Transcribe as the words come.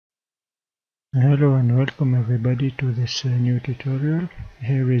Hello and welcome everybody to this new tutorial.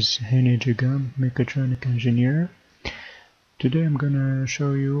 Here is Jegham, mechatronic engineer. Today I'm gonna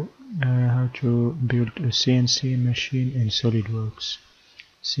show you how to build a CNC machine in Solidworks.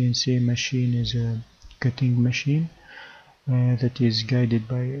 CNC machine is a cutting machine that is guided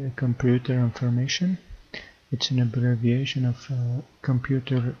by computer information. It's an abbreviation of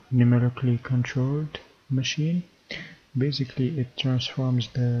computer numerically controlled machine. Basically, it transforms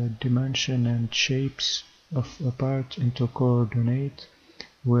the dimension and shapes of a part into coordinate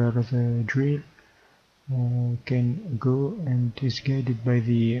where the drill can go and is guided by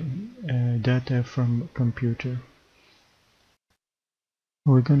the data from computer.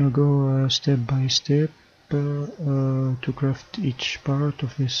 We're gonna go step by step to craft each part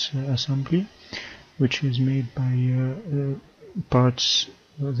of this assembly, which is made by parts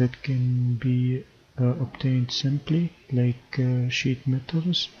that can be obtained simply, like sheet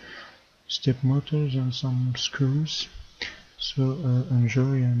metals, step motors and some screws. So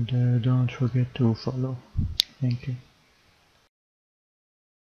enjoy and don't forget to follow. Thank you.